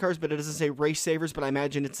IMCA sprint cars, but it doesn't say race savers, but I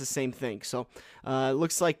imagine it's the same thing. So it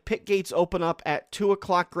looks like pit gates open up at 2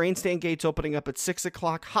 o'clock, grandstand gates opening up at 6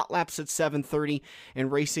 o'clock, hot laps at 7:30,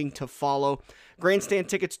 and racing to follow. Grandstand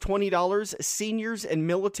tickets $20. Seniors and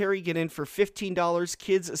military get in for $15.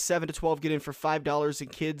 Kids 7 to 12 get in for $5,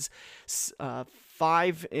 and kids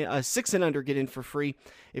 6 and under get in for free.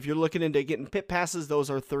 If you're looking into getting pit passes, those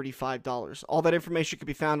are $35. All that information can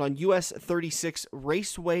be found on US 36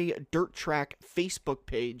 Raceway Dirt Track Facebook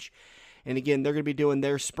page. And again, they're going to be doing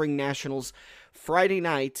their Spring Nationals Friday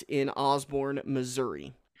night in Osborne,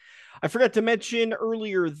 Missouri. I forgot to mention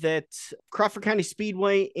earlier that Crawford County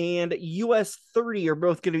Speedway and US 30 are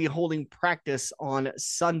both going to be holding practice on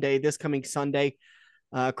Sunday, this coming Sunday.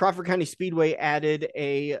 Crawford County Speedway added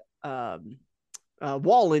a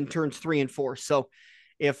wall in turns 3 and 4. So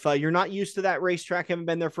if you're not used to that racetrack, haven't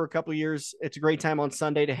been there for a couple of years, it's a great time on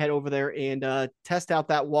Sunday to head over there and test out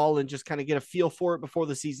that wall and just kind of get a feel for it before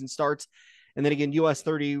the season starts. And then again, US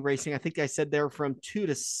 30 racing, I think I said there from 2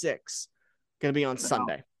 to 6, going to be on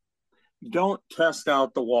Sunday. Don't test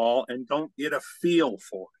out the wall and don't get a feel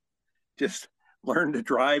for it. Just learn to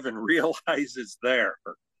drive and realize it's there.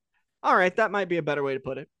 All right, that might be a better way to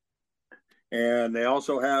put it. And they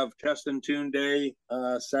also have Test and Tune Day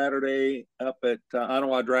Saturday up at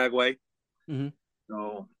Ottawa Dragway. Mm-hmm.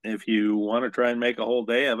 So if you want to try and make a whole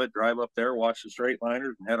day of it, drive up there, watch the straight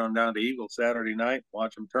liners, and head on down to Eagle Saturday night,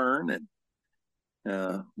 watch them turn, and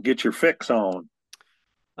get your fix on.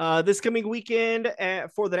 This coming weekend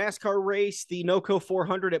for the NASCAR race, the NOCO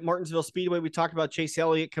 400 at Martinsville Speedway, we talked about Chase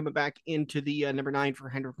Elliott coming back into the number 9 for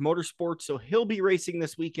Hendrick Motorsports, so he'll be racing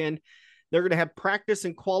this weekend. They're going to have practice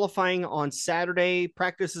and qualifying on Saturday.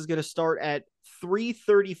 Practice is going to start at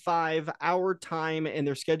 3:35 our time, and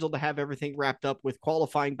they're scheduled to have everything wrapped up with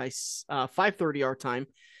qualifying by 5:30 our time.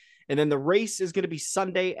 And then the race is going to be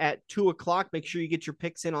Sunday at 2 o'clock. Make sure you get your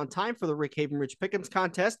picks in on time for the Rick Havenridge Pick'ems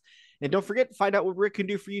contest. And don't forget to find out what Rick can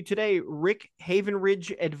do for you today.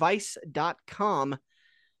 rickhavenridgeadvice.com.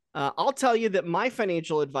 I'll tell you that my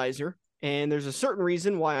financial advisor, and there's a certain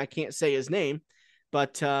reason why I can't say his name,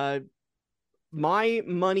 but my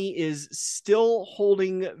money is still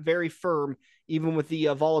holding very firm, even with the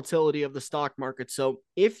volatility of the stock market. So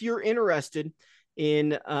if you're interested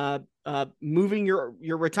in moving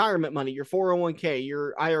your retirement money, your 401k,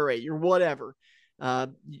 your IRA, your whatever,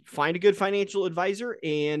 find a good financial advisor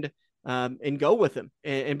and go with him.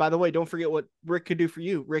 And by the way, don't forget what Rick could do for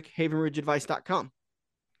you. rickhavenridgeadvice.com.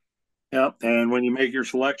 Yep. And when you make your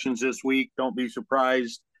selections this week, don't be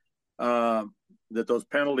surprised that those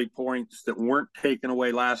penalty points that weren't taken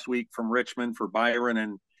away last week from Richmond for Byron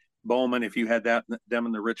and Bowman, if you had them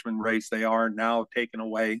in the Richmond race, they are now taken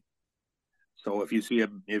away. So if you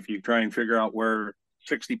try and figure out where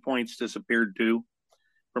 60 points disappeared to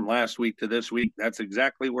from last week to this week, that's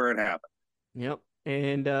exactly where it happened. Yep.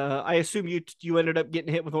 And I assume you ended up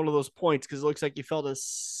getting hit with one of those points because it looks like you fell to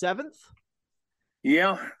 7th.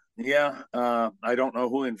 Yeah. I don't know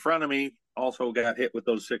who in front of me also got hit with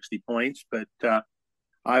those 60 points, but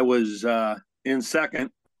I was in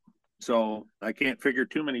second, so I can't figure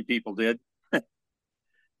too many people did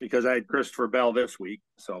because I had Christopher Bell this week.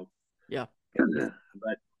 So yeah.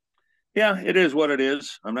 But yeah, it is what it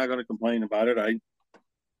is. I'm not going to complain about it. I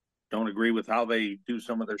don't agree with how they do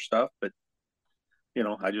some of their stuff, but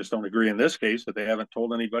I just don't agree in this case that they haven't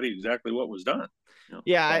told anybody exactly what was done.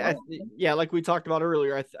 Yeah, like we talked about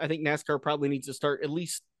earlier, I think NASCAR probably needs to start at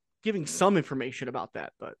least giving some information about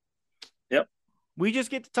that. But yep, we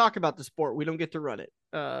just get to talk about the sport. We don't get to run it.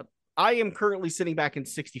 I am currently sitting back in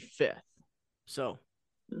 65th. So,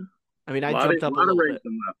 I mean, I jumped up a little bit.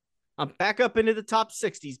 I'm back up into the top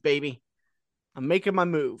 60s, baby. I'm making my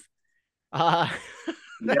move. You got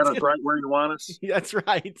us right where you want us. That's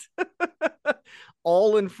right.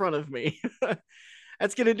 All in front of me.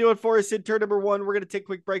 That's going to do it for us in turn number 1. We're going to take a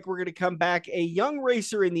quick break. We're going to come back. A young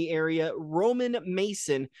racer in the area, Roman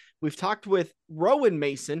Mason. We've talked with Rowan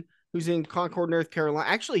Mason, who's in Concord, North Carolina.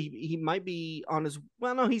 Actually, he might be on his,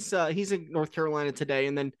 well, no, he's in North Carolina today.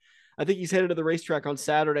 And then I think he's headed to the racetrack on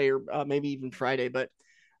Saturday or maybe even Friday. But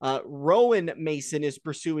Rowan Mason is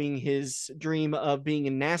pursuing his dream of being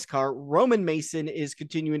in NASCAR. Roman Mason is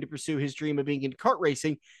continuing to pursue his dream of being in kart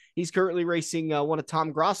racing. He's currently racing one of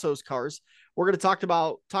Tom Grosso's cars. We're going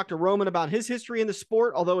to talk to Roman about his history in the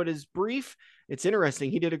sport, although it is brief, it's interesting.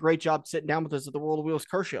 He did a great job sitting down with us at the World of Wheels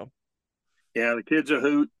Car Show. Yeah, the kid's a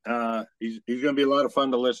hoot. He's going to be a lot of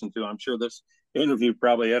fun to listen to. I'm sure this interview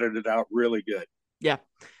probably edited out really good. Yeah.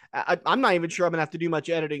 I'm not even sure I'm gonna have to do much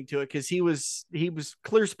editing to it because he was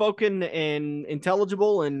clear spoken and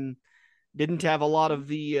intelligible and didn't have a lot of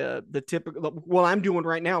the typical what I'm doing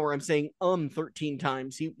right now where I'm saying 13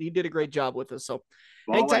 times. He did a great job with us. So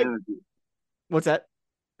hang tight. What's that?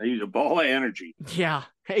 They use a ball of energy. Yeah,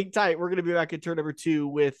 hang tight. We're gonna be back at turn number 2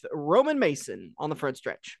 with Roman Mason on the front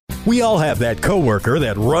stretch. We all have that coworker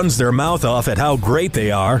that runs their mouth off at how great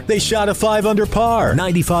they are. They shot a 5 under par,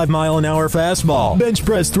 95-mile-an-hour fastball, bench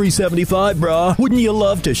press 375, brah. Wouldn't you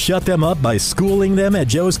love to shut them up by schooling them at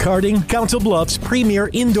Joe's Karting? Council Bluffs'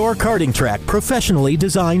 premier indoor karting track, professionally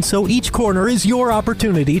designed so each corner is your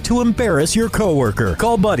opportunity to embarrass your coworker.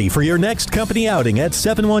 Call Buddy for your next company outing at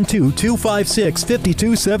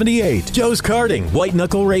 712-256-5278. Joe's Karting, white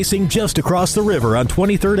knuckle racing just across the river on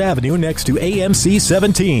 23rd Avenue next to AMC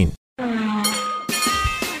 17.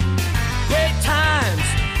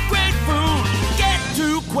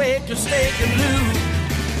 Quaker Steak and Lube.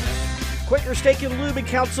 Quaker Steak and Lube in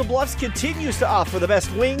Council Bluffs continues to offer the best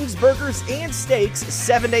wings, burgers, and steaks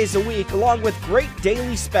 7 days a week, along with great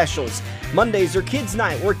daily specials. Mondays are Kids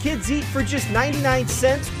Night, where kids eat for just 99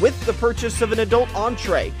 cents with the purchase of an adult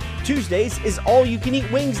entree. Tuesdays is all-you-can-eat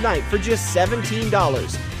wings night for just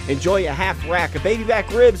 $17. Enjoy a half rack of baby back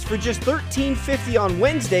ribs for just $13.50 on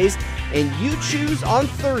Wednesdays, and you choose on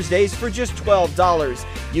Thursdays for just $12.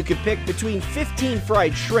 You can pick between 15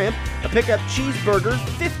 fried shrimp, a pickup cheeseburger,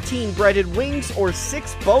 15 breaded wings, or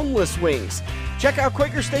 6 boneless wings. Check out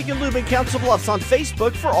Quaker Steak and Lube in Council Bluffs on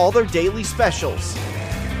Facebook for all their daily specials.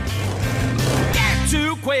 Get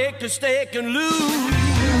to Quaker Steak and Lube.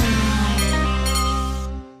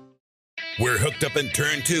 We're hooked up in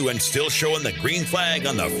turn 2 and still showing the green flag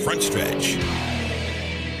on the front stretch.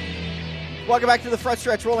 Welcome back to the front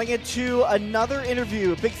stretch. Rolling into another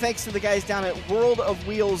interview. Big thanks to the guys down at World of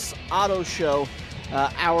Wheels Auto Show.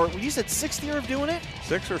 You said 6th year of doing it?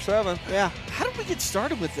 6 or 7. Yeah. How did we get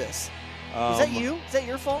started with this? Is that you? Is that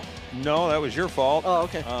your fault? No, that was your fault. Oh,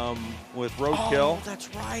 okay. With Roadkill. Oh, that's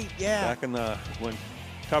right. Yeah. Back in when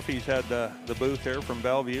Tuffy's had the booth there from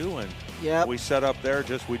Bellevue, and yep. We set up there.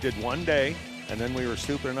 We did one day, and then we were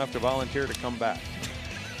stupid enough to volunteer to come back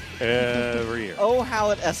every year. Oh,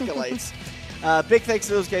 how it escalates. Big thanks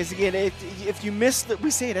to those guys. Again, if you missed that, we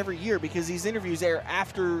say it every year because these interviews air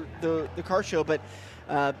after the car show, but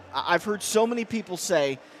I've heard so many people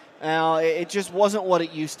say, it just wasn't what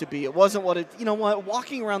it used to be. It wasn't what it, you know what,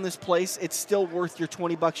 walking around this place, it's still worth your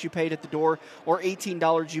 $20 you paid at the door or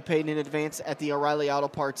 $18 you paid in advance at the O'Reilly Auto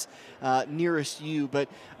Parts nearest you. But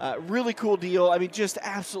really cool deal. I mean, just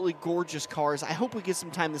absolutely gorgeous cars. I hope we get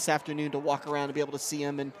some time this afternoon to walk around and be able to see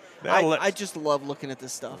them. And I just love looking at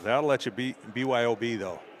this stuff. That'll let you be BYOB,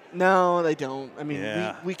 though. No, they don't. I mean,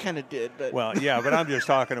 yeah. we kind of did. But well, yeah, but I'm just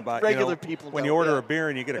talking about regular people. When you order a beer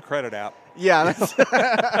and you get a credit app. Yeah.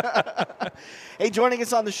 Hey, joining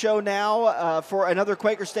us on the show now for another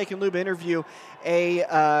Quaker Steak and Lube interview, a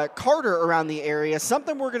karter around the area,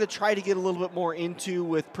 something we're going to try to get a little bit more into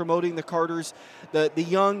with promoting the karters, the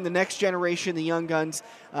young, the next generation, the young guns.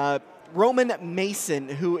 Roman Mason,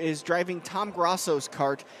 who is driving Tom Grosso's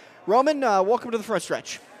kart. Roman, welcome to the front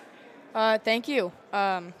stretch. Thank you.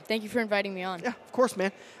 Thank you for inviting me on. Yeah, of course,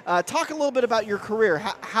 man. Talk a little bit about your career.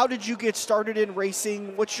 How did you get started in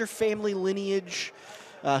racing? What's your family lineage?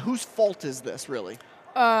 Whose fault is this, really?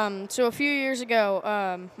 So a few years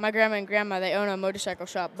ago, my grandma and grandma, they own a motorcycle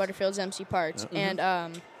shop, Butterfield's MC Parts,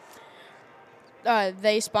 and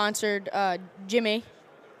they sponsored Jimmy.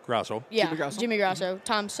 Grosso. Yeah, Jimmy Grosso,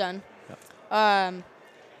 Tom's son. Yeah.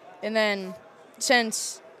 And then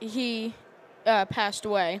since he passed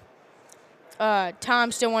away,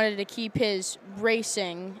 Tom still wanted to keep his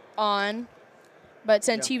racing on, but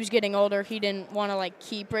since he was getting older, he didn't want to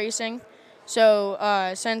keep racing.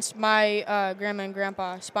 So since my grandma and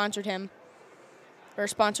grandpa sponsored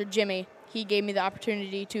Jimmy, he gave me the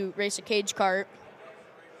opportunity to race a cage kart,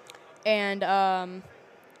 and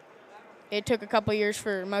it took a couple years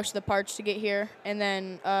for most of the parts to get here, and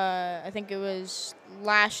then I think it was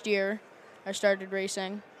last year I started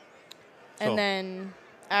racing, and then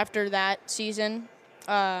after that season,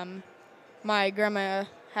 my grandma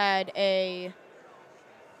had a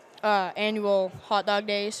annual hot dog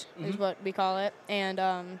days, is what we call it. And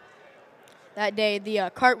that day, the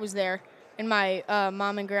kart was there, and my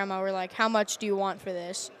mom and grandma were like, how much do you want for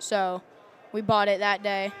this? So we bought it that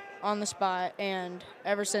day on the spot, and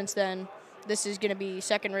ever since then, this is going to be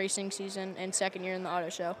second racing season and second year in the auto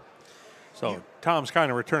show. So Tom's kind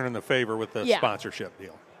of returning the favor with the sponsorship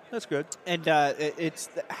deal. that's good. And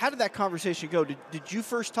how did that conversation go? Did you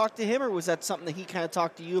first talk to him, or was that something that he kind of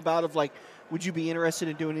talked to you about of like, would you be interested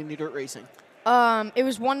in doing any dirt racing? It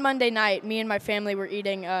was one Monday night. Me and my family were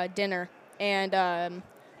eating dinner, and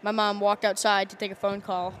my mom walked outside to take a phone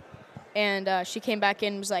call, and she came back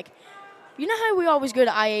in and was like, you know how we always go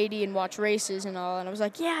to I-80 and watch races and all? And I was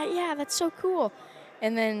like, yeah, that's so cool.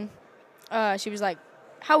 And then she was like,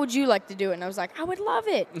 how would you like to do it? And I was like, I would love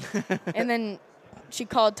it. And then she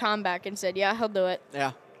called Tom back and said, yeah, he'll do it.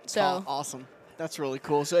 Yeah. So awesome. That's really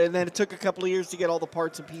cool. So, and then it took a couple of years to get all the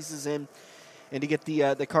parts and pieces in and to get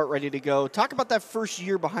the cart ready to go. Talk about that first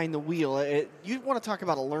year behind the wheel. You want to talk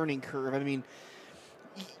about a learning curve. I mean,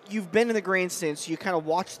 you've been in the grandstand, so you kind of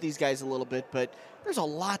watch these guys a little bit, but there's a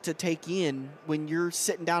lot to take in when you're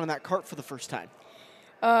sitting down in that cart for the first time.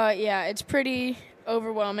 Yeah, it's pretty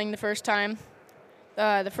overwhelming the first time.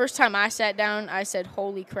 The first time I sat down, I said,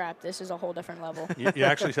 holy crap, this is a whole different level. You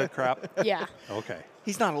actually said crap? Yeah. Okay.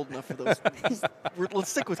 He's not old enough for those. Let's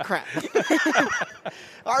stick with crap.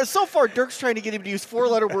 All right, so far, Dirk's trying to get him to use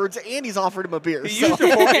 4-letter words, and he's offered him a beer. He used a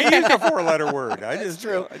 4-letter word. I just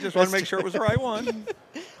want to make sure it was the right one.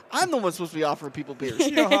 I'm the one supposed to be offering people beers.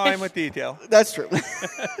 You know how I'm with detail. That's true.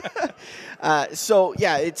 So,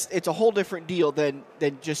 yeah, it's a whole different deal than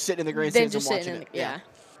just sitting in the grandstands and watching it. Yeah.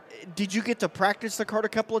 Did you get to practice the cart a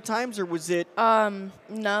couple of times, or was it?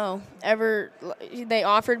 No. They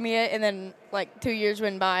offered me it, and then, 2 years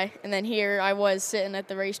went by, and then here I was sitting at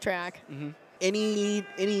the racetrack. Mm-hmm.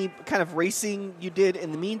 Any kind of racing you did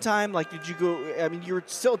in the meantime? Like, did you go? I mean, you were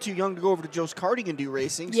still too young to go over to Joe's Karting and do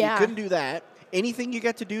racing, so you couldn't do that. Anything you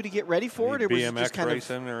got to do to get ready for it, or was it just kind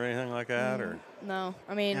racing or anything like that, or? No.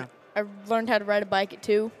 I mean, I learned how to ride a bike at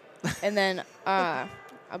 2, and then I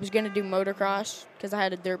was going to do motocross because I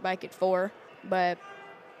had a dirt bike at 4, but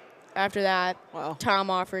after that, Tom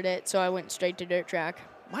offered it, so I went straight to dirt track.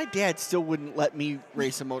 My dad still wouldn't let me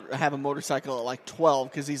have a motorcycle at 12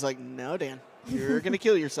 because he's like, no, Dan, you're going to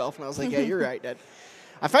kill yourself. And I was like, yeah, you're right, Dad.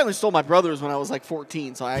 I finally stole my brother's when I was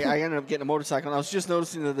 14, so I ended up getting a motorcycle. And I was just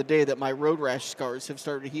noticing the other day that my road rash scars have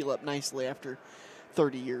started to heal up nicely after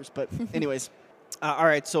 30 years. But anyways. All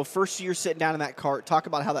right, so first year sitting down in that cart. Talk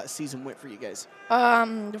about how that season went for you guys.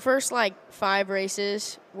 The first 5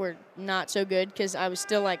 races were not so good because I was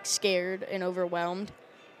still scared and overwhelmed.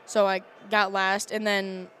 So I got last, and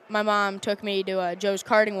then my mom took me to Joe's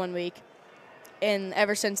Karting one week, and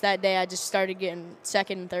ever since that day, I just started getting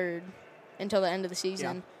second and third until the end of the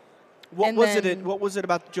season. Yeah. What was it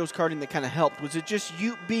about Joe's Karting that kind of helped? Was it just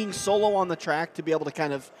you being solo on the track to be able to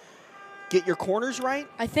kind of get your corners right?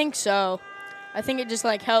 I think so. I think it just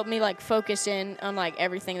helped me focus in on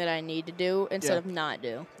everything that I need to do instead of not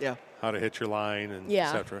do. Yeah. How to hit your line and et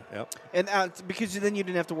cetera. Yep. And because then you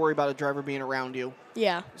didn't have to worry about a driver being around you.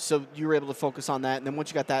 Yeah. So you were able to focus on that, and then once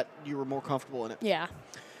you got that, you were more comfortable in it. Yeah.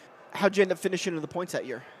 How'd you end up finishing in the points that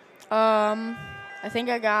year? I think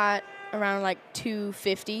I got around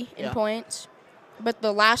 250 in points, but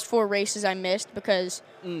the last 4 races I missed because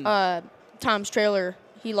Tom's trailer,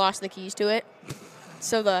 he lost the keys to it,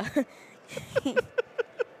 so the.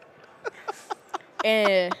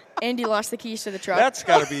 And Andy lost the keys to the truck. That's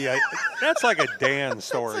got to be that's like a Dan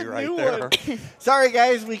story right there. Sorry,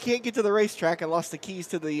 guys, we can't get to the racetrack. I lost the keys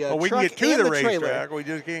to the truck. We can get to the racetrack. We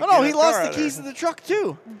just can't. Oh no, he lost the keys to the truck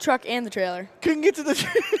too. The truck and the trailer. Couldn't get to the.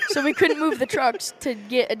 So we couldn't move the trucks to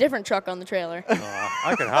get a different truck on the trailer.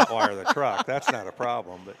 I can hotwire the truck. That's not a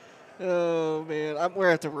problem, but. Oh man, we're gonna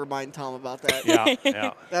have to remind Tom about that.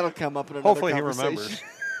 Yeah. That'll come up in another Hopefully conversation. he remembers.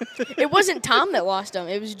 It wasn't Tom that lost them.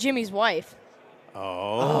 It was Jimmy's wife.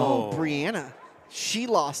 Oh, Brianna. She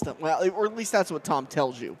lost them. Well, or at least that's what Tom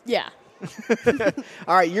tells you. Yeah.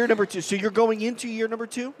 All right, year number 2. So you're going into year number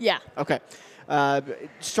 2? Yeah. Okay.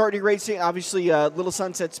 Starting racing, obviously Little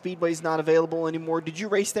Sunset Speedway is not available anymore. Did you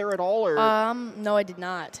race there at all? Or no, I did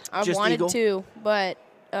not. I just wanted Eagle? to, but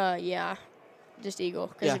just Eagle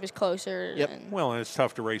because it was closer. Yep. Well, and it's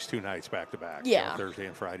tough to race 2 nights back to back. Yeah. So Thursday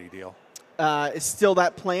and Friday deal. Is still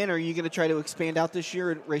that plan? Or are you going to try to expand out this year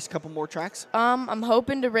and race a couple more tracks? I'm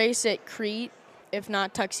hoping to race at Crete, if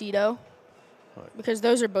not Tuxedo, because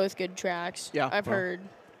those are both good tracks. Yeah, I've heard.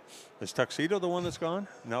 Is Tuxedo the one that's gone?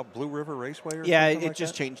 Now Blue River Raceway or yeah, something it like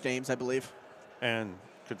just that? changed names, I believe. And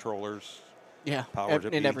controllers. Yeah, powers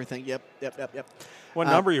and everything. Yep. What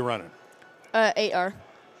number are you running? 8R.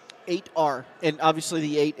 8R, and obviously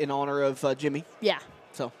the 8 in honor of Jimmy. Yeah.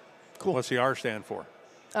 So, cool. What's the R stand for?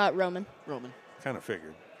 Roman. Roman. Kind of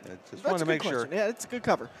figured. Just That's want a to good make sure. question. Yeah, it's a good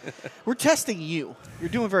cover. We're testing you. You're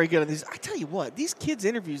doing very good on these. I tell you what, these kids'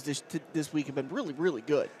 interviews this week have been really, really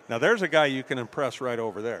good. Now, there's a guy you can impress right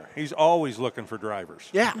over there. He's always looking for drivers.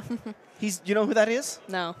 Yeah. You know who that is?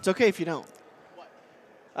 No. It's okay if you don't.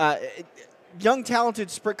 Young,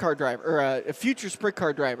 talented sprint car driver, or a future sprint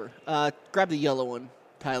car driver. Grab the yellow one,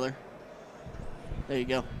 Tyler. There you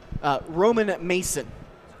go. Roman Mason.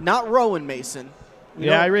 Not Rowan Mason.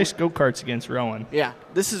 I raced go-karts against Rowan. Yeah,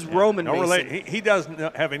 this is Roman Mason. He doesn't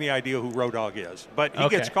have any idea who Road Dogg is, but he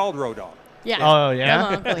gets called Road Dogg. Yeah. Oh, yeah? Come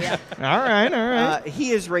on, Uncle, yeah. All right. He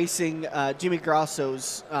is racing Jimmy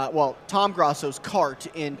Grasso's, Tom Grasso's Kart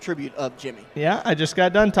in tribute of Jimmy. Yeah, I just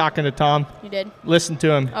got done talking to Tom. You did? Listen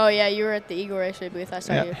to him. Oh, yeah, you were at the Eagle Raceway booth. I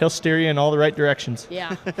saw you. He'll steer you in all the right directions.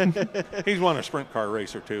 Yeah. He's won a sprint car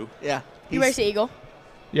race or two. Yeah. You raced the Eagle?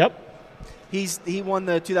 Yep. He won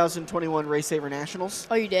the 2021 Race Saver Nationals.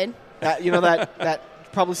 Oh, you did? That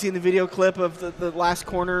probably seen the video clip of the last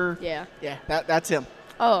corner. Yeah. Yeah, that's him.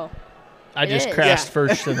 Oh. I just crashed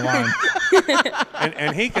first in line.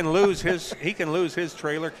 and he can lose his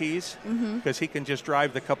trailer keys because he can just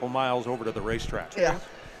drive the couple miles over to the racetrack. Yeah.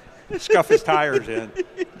 Scuff his tires in.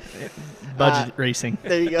 Budget racing.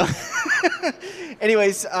 There you go.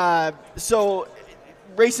 Anyways, so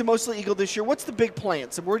racing mostly Eagle this year. What's the big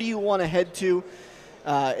plans? Where do you want to head to?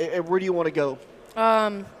 Where do you want to go?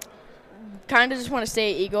 Kind of just want to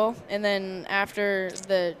stay at Eagle, and then after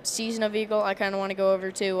the season of Eagle, I kind of want to go over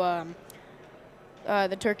to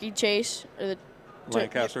the Turkey Chase or the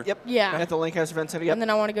Lancaster. Yep. Yeah. At the Lancaster Event Center. Yep. And then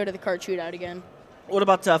I want to go to the kart shootout again. What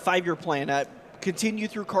about 5-year plan? Continue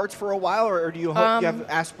through karts for a while, or do you hope you have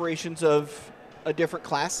aspirations of a different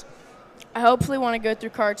class? I hopefully want to go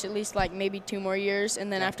through karts at least like maybe 2 more years,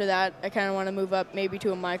 and then after that, I kind of want to move up maybe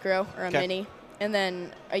to a micro or a mini. And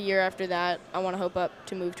then a year after that, I want to hope up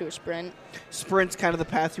to move to a sprint. Sprint's kind of the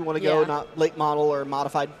path you want to go, not late model or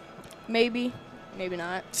modified? Maybe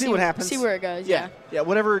not. See what happens. See where it goes, Yeah,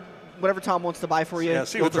 whatever Tom wants to buy for you. Yeah,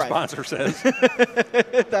 see what the sponsor says.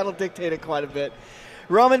 That'll dictate it quite a bit.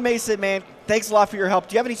 Roman Mason, man, thanks a lot for your help.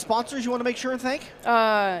 Do you have any sponsors you want to make sure and thank?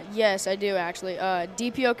 Yes, I do actually.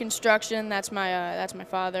 DPO Construction, that's my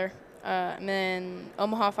father. And then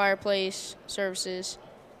Omaha Fireplace Services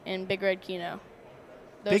and Big Red Kino.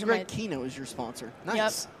 Big Red Kino is your sponsor.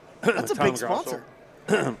 Nice. Yep. That's a big sponsor.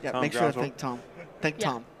 Yeah, make sure to thank Tom.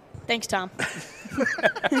 Tom. Thanks, Tom.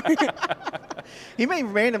 He may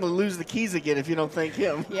randomly lose the keys again if you don't thank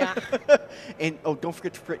him. Yeah. And don't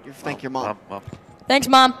forget to thank your mom. Thanks,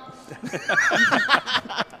 Mom.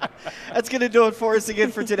 That's going to do it for us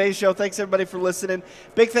again for today's show. Thanks, everybody, for listening.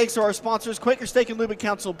 Big thanks to our sponsors, Quaker Steak and Lube in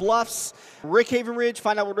Council Bluffs, Rick Havenridge.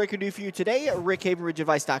 Find out what Rick can do for you today at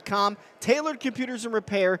rickhavenridgeadvice.com, Tailored Computers and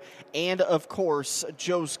Repair, and, of course,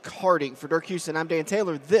 Joe's Karting. For Dirk Houston, I'm Dan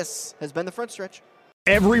Taylor. This has been The Front Stretch.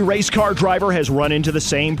 Every race car driver has run into the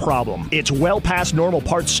same problem. It's well past normal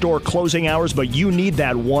parts store closing hours, but you need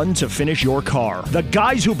that one to finish your car. The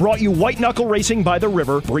guys who brought you White Knuckle Racing by the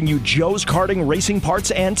River bring you Joe's Karting Racing Parts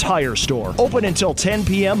and Tire Store. Open until 10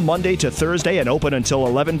 p.m. Monday to Thursday and open until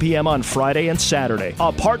 11 p.m. on Friday and Saturday.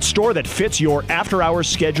 A parts store that fits your after-hours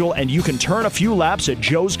schedule, and you can turn a few laps at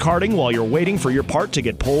Joe's Karting while you're waiting for your part to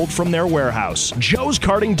get pulled from their warehouse.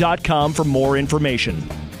 joeskarting.com for more information.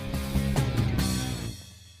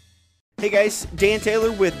 Hey guys, Dan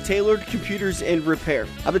Taylor with Tailored Computers and Repair.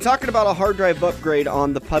 I've been talking about a hard drive upgrade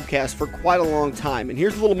on the podcast for quite a long time, and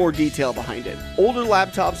here's a little more detail behind it. Older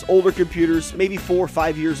laptops, older computers, maybe 4 or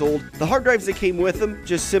 5 years old, the hard drives that came with them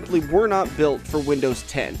just simply were not built for Windows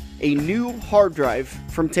 10. A new hard drive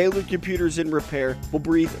from Tailored Computers and Repair will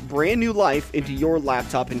breathe brand new life into your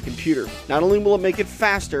laptop and computer. Not only will it make it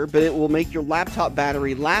faster, but it will make your laptop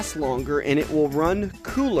battery last longer, and it will run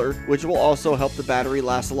cooler, which will also help the battery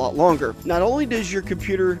last a lot longer. Not only does your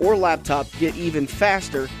computer or laptop get even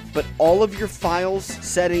faster, but all of your files,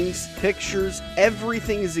 settings, pictures,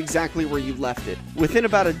 everything is exactly where you left it. Within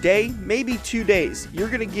about a day, maybe 2 days, you're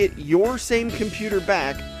going to get your same computer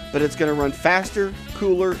back, but it's going to run faster,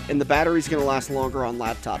 cooler, and the battery's going to last longer on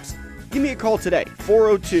laptops. Give me a call today,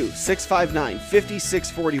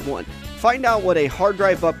 402-659-5641. Find out what a hard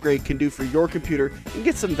drive upgrade can do for your computer and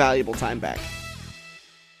get some valuable time back.